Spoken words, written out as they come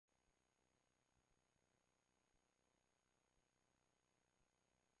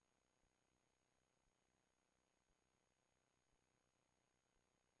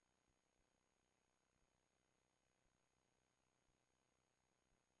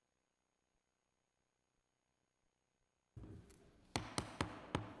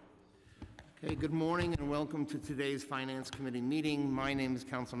Okay, good morning and welcome to today's Finance Committee meeting. My name is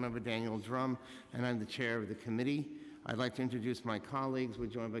Councilmember Daniel Drum and I'm the chair of the committee. I'd like to introduce my colleagues. We're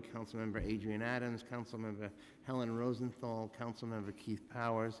joined by Councilmember Adrian Adams, Councilmember Helen Rosenthal, Councilmember Keith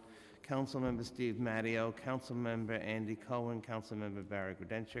Powers, Councilmember Steve Matteo, Councilmember Andy Cohen, Councilmember Barry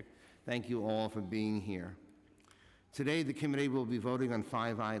Grodenchik. Thank you all for being here. Today the committee will be voting on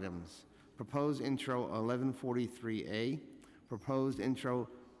 5 items. Proposed Intro 1143A, Proposed Intro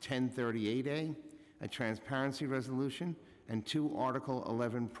 1038A, a transparency resolution, and 2 Article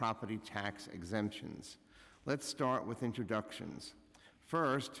 11 property tax exemptions. Let's start with introductions.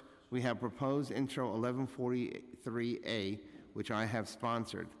 First, we have Proposed Intro 1143A, which I have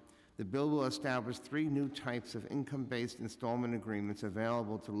sponsored. The bill will establish 3 new types of income-based installment agreements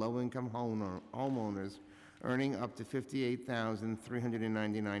available to low-income homeowners earning up to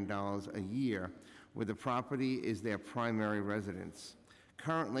 $58,399 a year, where the property is their primary residence.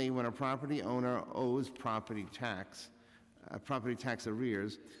 Currently, when a property owner owes property tax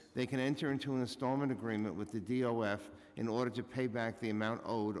arrears, they can enter into an installment agreement with the DOF in order to pay back the amount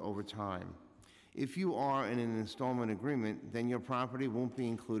owed over time. If you are in an installment agreement, then your property won't be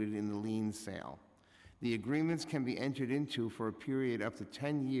included in the lien sale. The agreements can be entered into for a period up to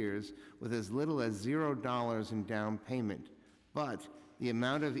 10 years with as little as $0 in down payment, but the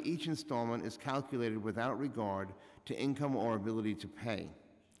amount of each installment is calculated without regard to income or ability to pay.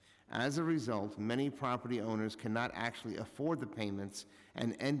 As a result, many property owners cannot actually afford the payments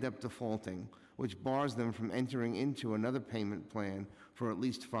and end up defaulting, which bars them from entering into another payment plan for at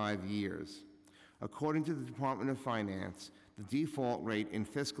least 5 years. According to the Department of Finance, the default rate in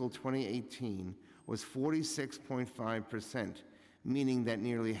fiscal 2018 was 46.5%, meaning that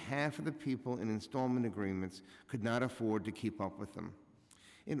nearly half of the people in installment agreements could not afford to keep up with them.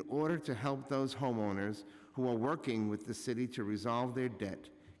 In order to help those homeowners who are working with the city to resolve their debt,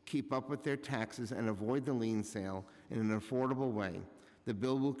 keep up with their taxes, and avoid the lien sale in an affordable way, the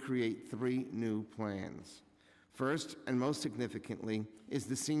bill will create 3 new plans. First, and most significantly, is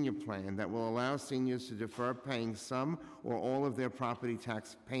the senior plan that will allow seniors to defer paying some or all of their property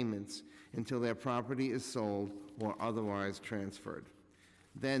tax payments until their property is sold or otherwise transferred.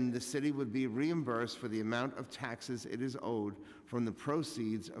 Then the city would be reimbursed for the amount of taxes it is owed from the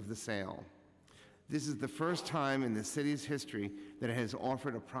proceeds of the sale. This is the first time in the city's history that it has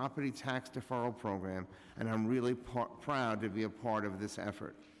offered a property tax deferral program, and I'm really proud to be a part of this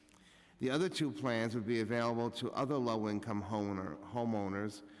effort. The other 2 plans would be available to other low-income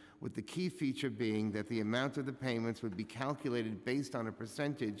homeowners, with the key feature being that the amount of the payments would be calculated based on a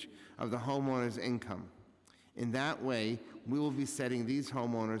percentage of the homeowner's income. In that way, we will be setting these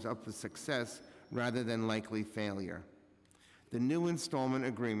homeowners up for success rather than likely failure. The new installment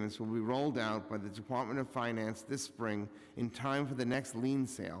agreements will be rolled out by the Department of Finance this spring in time for the next lien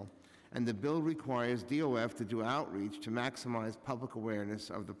sale, and the bill requires DOF to do outreach to maximize public awareness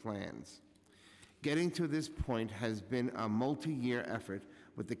of the plans. Getting to this point has been a multi-year effort,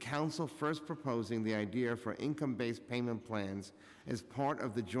 with the Council first proposing the idea for income-based payment plans as part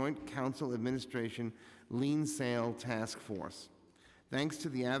of the Joint Council Administration Lien Sale Task Force. Thanks to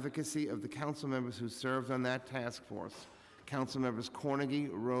the advocacy of the council members who served on that task force, Councilmembers Cornegy,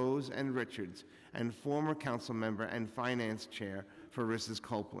 Rose, and Richards, and former council member and finance chair Ferreras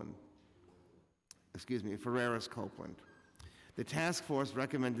Copeland. The task force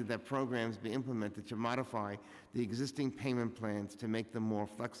recommended that programs be implemented to modify the existing payment plans to make them more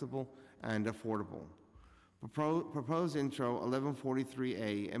flexible and affordable. Proposed Intro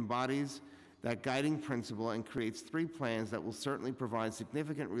 1143A embodies that guiding principle and creates 3 plans that will certainly provide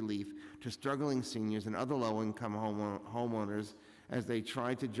significant relief to struggling seniors and other low-income homeowners as they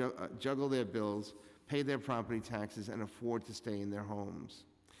try to juggle their bills, pay their property taxes, and afford to stay in their homes.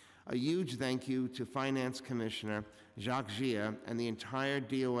 A huge thank you to Finance Commissioner Jacques Gia and the entire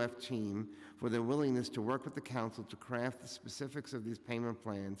DOF team for their willingness to work with the Council to craft the specifics of these payment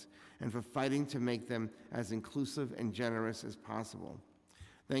plans and for fighting to make them as inclusive and generous as possible.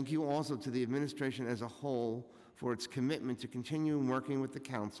 Thank you also to the administration as a whole for its commitment to continue working with the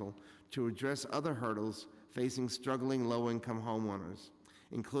Council to address other hurdles facing struggling low-income homeowners,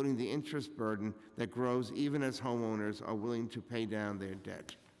 including the interest burden that grows even as homeowners are willing to pay down their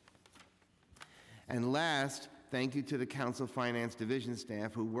debt. And last, thank you to the Council Finance Division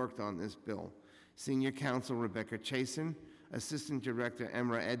staff who worked on this bill. Senior Counsel Rebecca Chasin, Assistant Director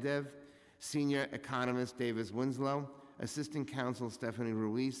Emra Edev, Senior Economist Davis Winslow, Assistant Counsel Stephanie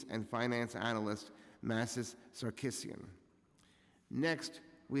Ruiz, and Finance Analyst Massis Sarkisian. Next,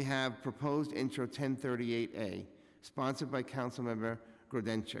 we have Proposed Intro 1038A, sponsored by Councilmember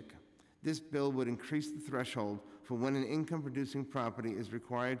Grodenchik. This bill would increase the threshold for when an income-producing property is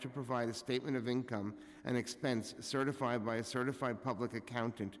required to provide a statement of income and expense certified by a certified public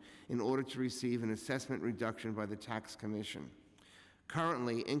accountant in order to receive an assessment reduction by the Tax Commission.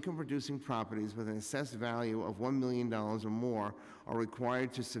 Currently, income-producing properties with an assessed value of $1 million or more are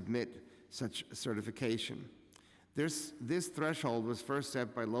required to submit such certification. This threshold was first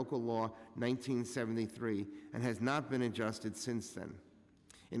set by Local Law 1973 and has not been adjusted since then.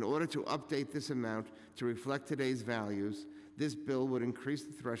 In order to update this amount to reflect today's values, this bill would increase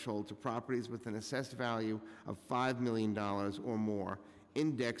the threshold to properties with an assessed value of $5 million or more,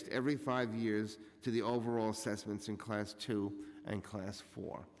 indexed every 5 years to the overall assessments in Class 2 and Class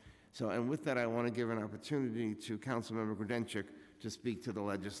 4. So, and with that, I want to give an opportunity to Councilmember Grodenchik to speak to the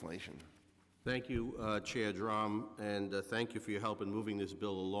legislation. Thank you, Chair Drum, and thank you for your help in moving this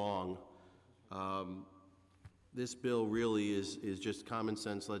bill along. This bill really is just common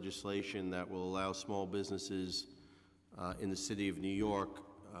sense legislation that will allow small businesses in the city of New York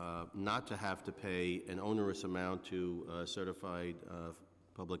not to have to pay an onerous amount to certified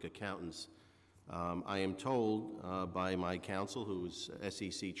public accountants. I am told by my counsel, who's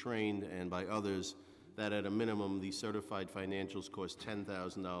SEC trained, and by others, that at a minimum, the certified financials cost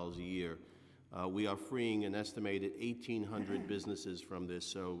 $10,000 a year. We are freeing an estimated 1,800 businesses from this,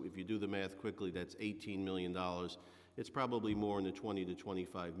 so if you do the math quickly, that's $18 million. It's probably more in the $20 to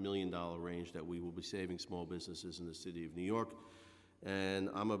 $25 million range that we will be saving small businesses in the city of New York. And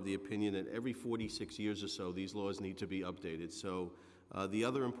I'm of the opinion that every 46 years or so, these laws need to be updated. So the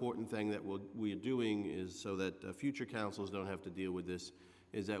other important thing that we are doing is so that future councils don't have to deal with this,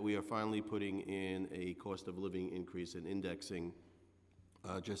 is that we are finally putting in a cost of living increase in indexing,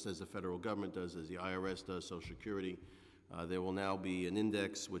 just as the federal government does, as the IRS does, Social Security. There will now be an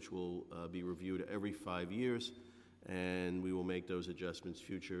index which will be reviewed every 5 years, and we will make those adjustments.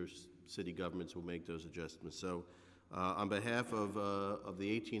 Future city governments will make those adjustments. So on behalf of the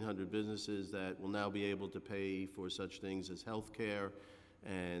 1,800 businesses that will now be able to pay for such things as health care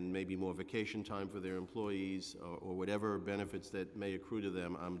and maybe more vacation time for their employees or whatever benefits that may accrue to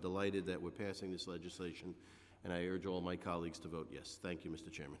them, I'm delighted that we're passing this legislation, and I urge all my colleagues to vote yes. Thank you,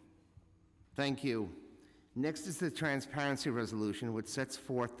 Mr. Chairman. Thank you. Next is the transparency resolution, which sets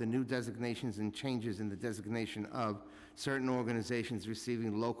forth the new designations and changes in the designation of certain organizations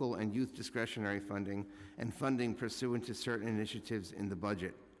receiving local and youth discretionary funding and funding pursuant to certain initiatives in the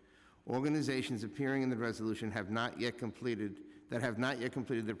budget. Organizations appearing in the resolution have not yet completed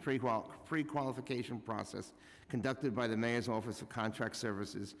the pre-qualification process conducted by the Mayor's Office of Contract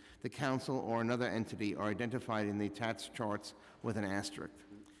Services, the Council, or another entity are identified in the attached charts with an asterisk.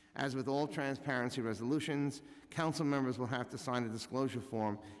 As with all transparency resolutions, council members will have to sign a disclosure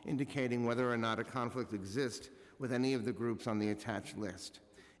form indicating whether or not a conflict exists with any of the groups on the attached list.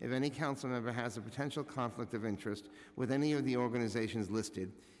 If any council member has a potential conflict of interest with any of the organizations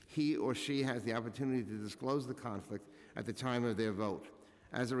listed, he or she has the opportunity to disclose the conflict at the time of their vote.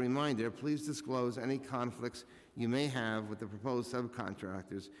 As a reminder, please disclose any conflicts you may have with the proposed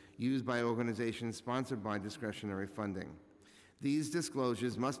subcontractors used by organizations sponsored by discretionary funding. These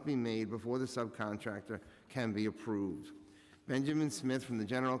disclosures must be made before the subcontractor can be approved. Benjamin Smith from the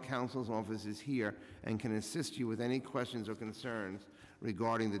General Counsel's Office is here and can assist you with any questions or concerns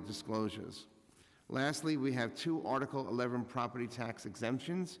regarding the disclosures. Lastly, we have 2 Article 11 property tax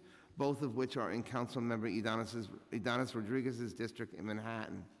exemptions, both of which are in Councilmember Ydanis Rodriguez's district in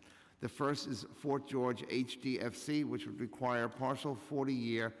Manhattan. The first is Fort George HDFC, which would require a partial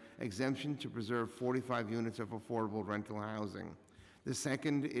 40-year exemption to preserve 45 units of affordable rental housing. The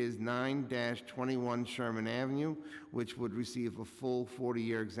second is 9-21 Sherman Avenue, which would receive a full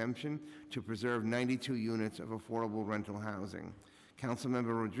 40-year exemption to preserve 92 units of affordable rental housing.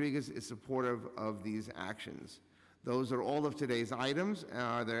 Councilmember Rodriguez is supportive of these actions. Those are all of today's items.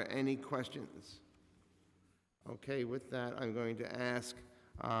 Are there any questions? Okay, with that, I'm going to ask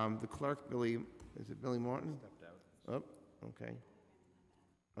the clerk, Billy, is it Billy Martin? Stepped out. Oh, okay.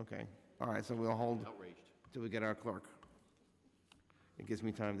 Okay. All right, so we'll hold Outraged. till we get our clerk. It gives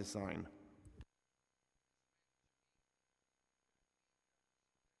me time to sign.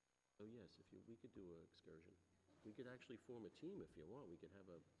 Oh, yes, we could do an excursion. We could actually form a team if you want. We could have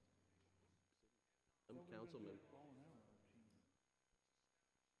some councilman.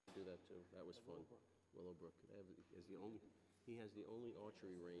 Do that too. That was fun. Willowbrook. He has the only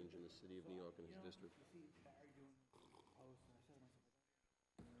archery range in the city of New York in his district.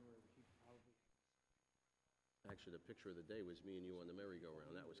 Actually, the picture of the day was me and you on the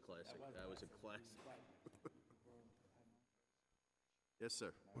merry-go-round. That was classic. That was a classic. Yes,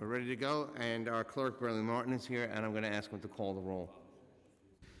 sir. We're ready to go, and our clerk, Burley Martin, is here, and I'm going to ask him to call the roll.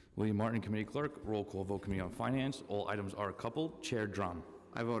 William Martin, Committee Clerk. Roll call vote, Committee on Finance. All items are coupled. Chair Drum.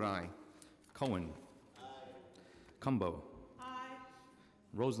 I vote aye. Cohen. Cumbo.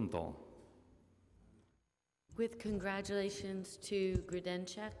 Rosenthal. With congratulations to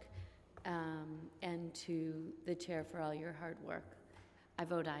Grudenchek and to the chair for all your hard work. I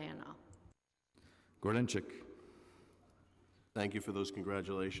vote aye on all. Grodenchik. Thank you for those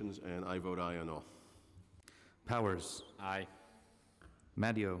congratulations, and I vote aye on all. Powers. Aye.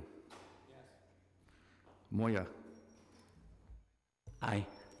 Madio. Moya. Aye.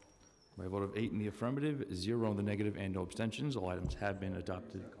 By a vote of 8 in the affirmative, 0 in the negative, and no abstentions, all items have been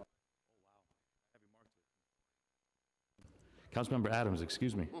adopted. Councilmember Adams,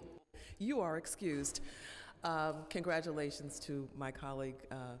 excuse me. You are excused. Congratulations to my colleague,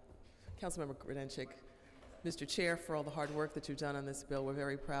 Councilmember Grudenchik. Mr. Chair, for all the hard work that you've done on this bill. We're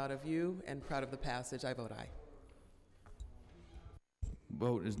very proud of you and proud of the passage. I vote aye.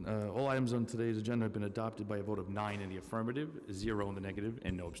 Vote is, all items on today's agenda have been adopted by a vote of 9 in the affirmative, 0 in the negative,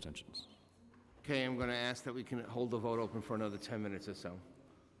 and no abstentions. Okay, I'm going to ask that we can hold the vote open for another 10 minutes or so.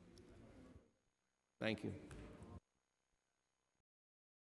 Thank you.